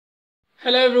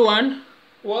Hello everyone,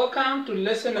 welcome to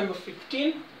lesson number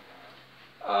 15.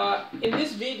 In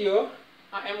this video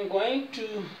I am going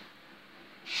to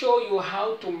show you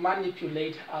how to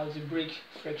manipulate algebraic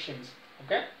fractions.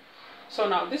 Okay, so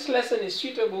now this lesson is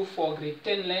suitable for grade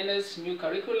 10 learners, new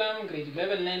curriculum, grade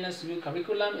 11 learners, new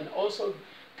curriculum, and also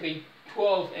grade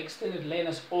 12 extended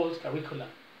learners, old curriculum.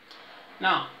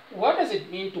 Now, what does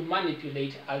it mean to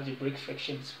manipulate algebraic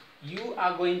fractions? You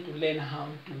are going to learn how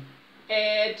to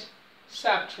add,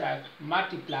 subtract,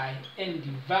 multiply, and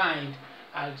divide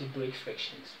algebraic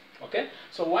fractions. Okay,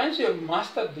 so once you have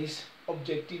mastered this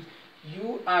objective,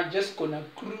 you are just gonna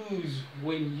cruise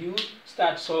when you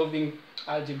start solving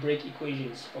algebraic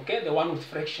equations. Okay, the one with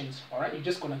fractions. All right, you're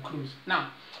just gonna cruise.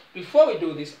 Now, before we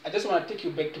do this, I just want to take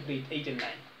you back to grade 8 and 9.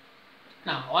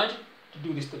 Now, I want you to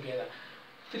do this together.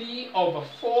 3 over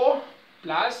 4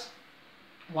 plus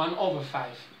 1 over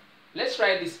 5. Let's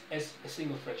write this as a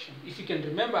single fraction. If you can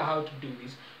remember how to do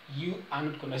this, you are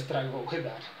not going to struggle with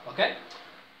that. Okay?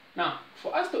 Now,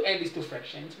 for us to add these two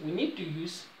fractions, we need to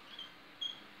use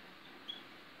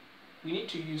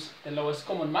the lowest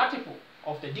common multiple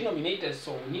of the denominators.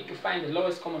 So we need to find the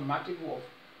lowest common multiple of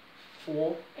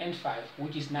 4 and 5,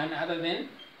 which is none other than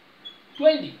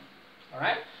 20.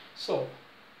 Alright? So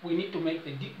we need to make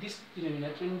this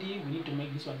denominator 20, we need to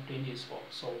make this one 20 as well.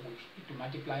 So we need to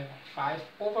multiply by 5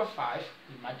 over 5.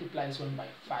 We multiply this one by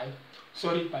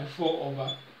 4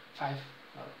 over 5.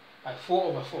 By 4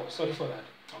 over 4. Sorry for that.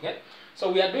 Okay?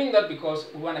 So we are doing that because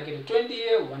we want to get a 20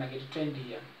 here, we want to get a 20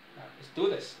 here. Now let's do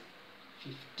this.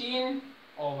 15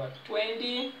 over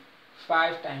 20,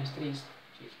 5 times 3 is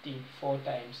 15, 5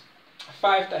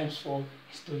 times 4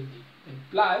 is 20. Then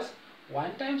plus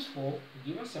 1 times 4 will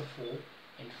give us a 4.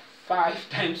 And 5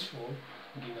 times 4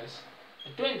 will give us a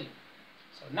 20.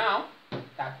 So now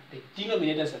that the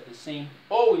denominators are the same,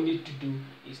 all we need to do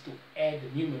is to add the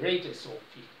numerators. So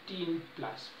 15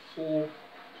 plus 4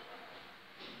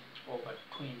 over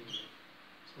 20.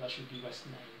 So that should give us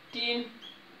 19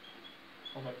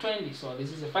 over 20. So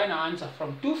this is the final answer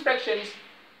from 2 fractions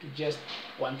to just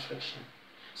 1 fraction.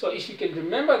 So if you can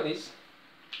remember this,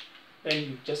 then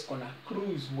you're just gonna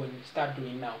cruise when you start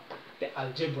doing now the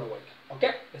algebra work.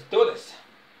 Okay, let's do this.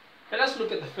 Let us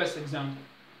look at the first example.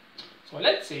 So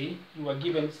let's say you are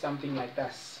given something like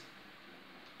this.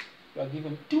 You are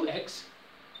given 2x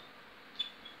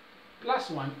plus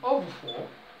 1 over 4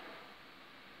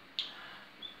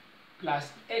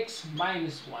 plus x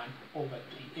minus 1 over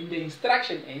 3. And the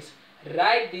instruction is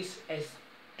write this as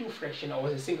 2 fraction or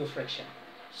as a single fraction.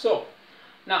 So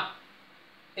now,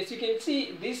 as you can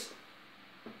see, this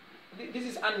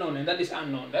is unknown and that is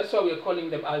unknown. That's why we are calling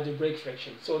them algebraic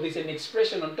fractions. So there's an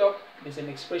expression on top, there's an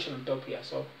expression on top here.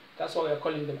 So that's why we are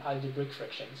calling them algebraic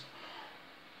fractions.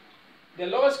 The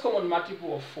lowest common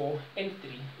multiple of 4 and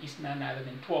 3 is none other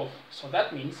than 12. So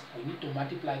that means we need to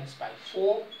multiply this by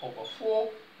 4 over 4.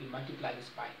 We multiply this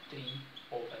by 3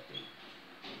 over 3.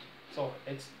 So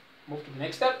let's move to the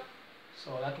next step.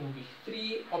 So that will be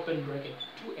 3 open bracket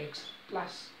 2x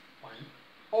plus 1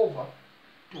 over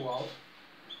 12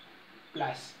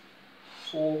 plus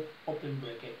 4 open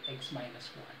bracket x minus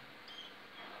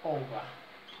 1 over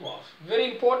 12.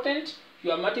 Very important,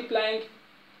 you are multiplying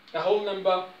a whole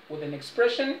number with an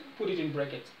expression, put it in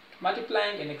brackets.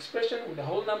 Multiplying an expression with a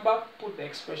whole number, put the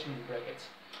expression in brackets.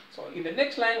 So in the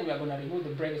next line, we are going to remove the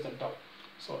brackets on top.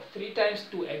 So 3 times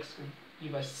 2x will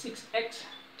give us 6x,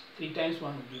 3 times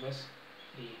 1 will give us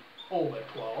 3 over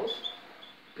 12,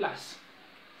 plus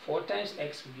 4 times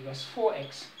x will give us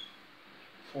 4x,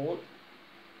 4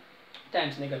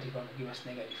 times negative 1 will give us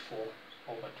negative 4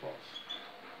 over 12.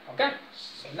 Okay,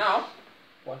 so now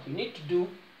what we need to do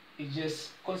is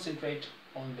just concentrate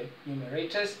on the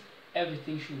numerators.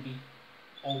 Everything should be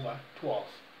over 12.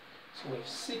 So we have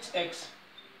 6x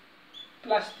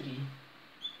plus 3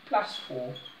 plus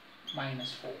 4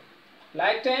 minus 4.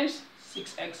 Like terms,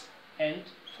 6x and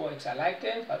 4x are like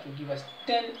terms. That will give us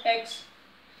 10x.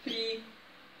 3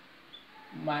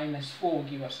 minus 4 will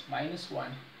give us minus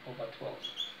 1 over 12.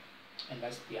 And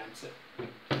that's the answer.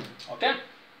 Okay,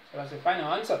 so that's the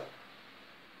final answer.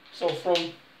 So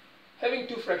from having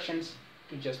 2 fractions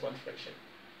to just 1 fraction.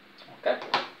 Okay,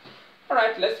 all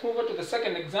right, let's move on to the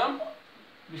second example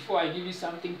before I give you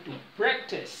something to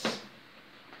practice.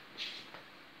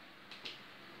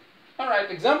 All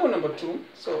right, example number 2.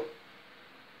 So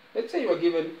let's say you are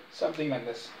given something like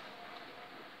this: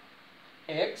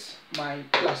 x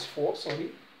plus 4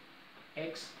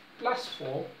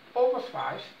 over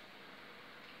 5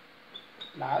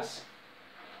 plus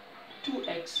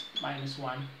 2x minus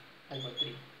 1 over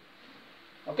 3.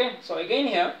 Okay, so again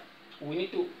here we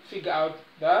need to figure out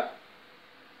the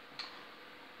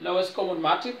lowest common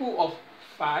multiple of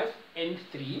 5 and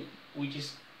 3, which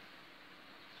is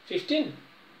 15.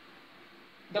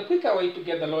 The quicker way to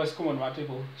get the lowest common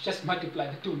multiple, just multiply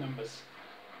the two numbers.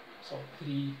 So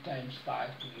 3 times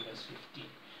 5 to give us 15.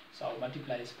 So I'll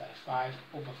multiply this by 5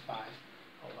 over 5.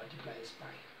 I'll multiply this by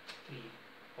 3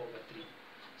 over 3.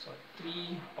 So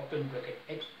 3 open bracket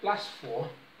x plus 4,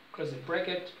 close the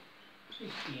bracket,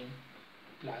 15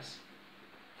 plus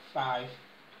 5,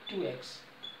 2x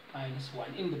minus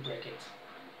 1 in the bracket.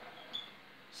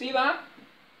 See that?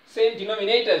 Same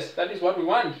denominators, that is what we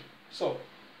want. So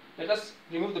let us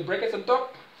remove the brackets on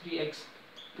top. 3x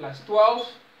plus 12,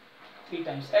 3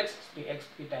 times x, 3x,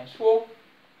 3 times 4,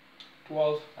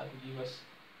 12, that will give us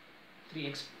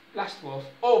 3x plus 12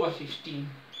 over 15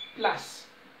 plus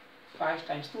 5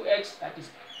 times 2x, that is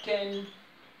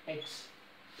 10x,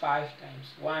 5 times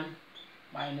 1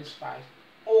 minus 5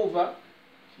 over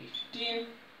 15.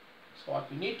 So what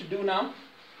we need to do now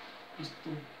is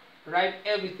to write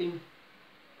everything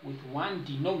with one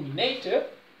denominator.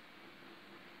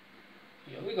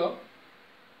 Here we go.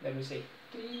 Let me say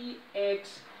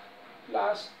 3x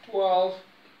plus 12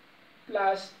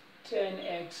 plus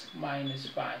 10x minus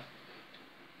 5.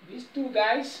 These two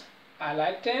guys are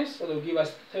like 10, so they'll give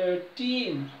us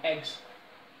 13x.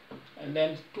 And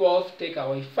then 12 take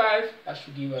away 5, that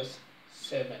should give us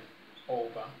 7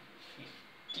 over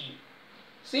 15.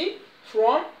 See,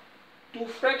 from two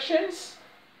fractions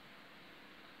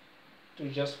to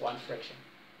just one fraction.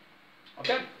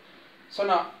 Okay, so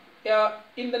now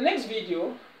in the next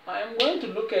video I am going to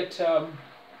look at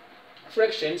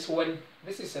fractions when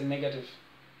this is a negative,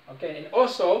 okay, and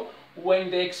also when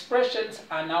the expressions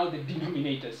are now the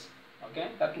denominators. Okay,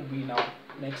 that will be in our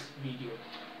next video.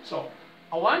 So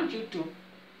I want you to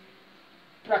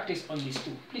practice on these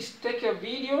two. Please take a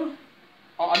video,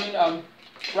 or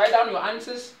write down your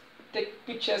answers, take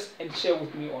pictures and share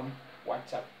with me on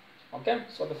WhatsApp. Okay,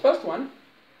 so the first one,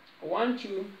 I want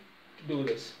you to do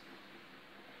this.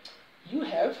 You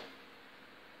have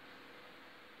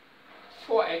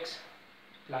 4x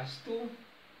plus 2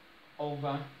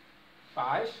 over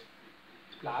 5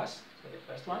 plus, so the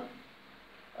first one,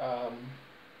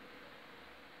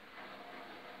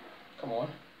 come on,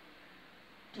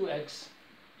 2x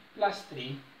plus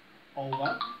 3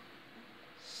 over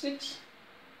 6,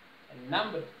 and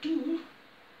number 2,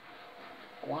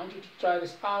 I want you to try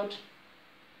this out,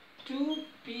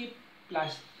 2p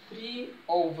plus 3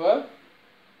 over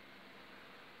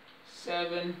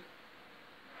 7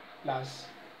 plus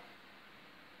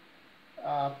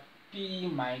p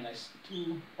minus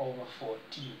 2 over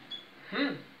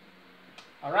 14.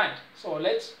 Alright, so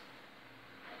let's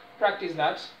practice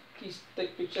that. Please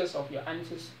take pictures of your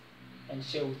answers and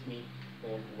share with me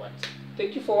on WhatsApp.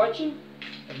 Thank you for watching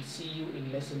and see you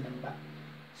in lesson number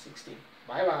 16.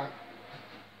 Bye bye.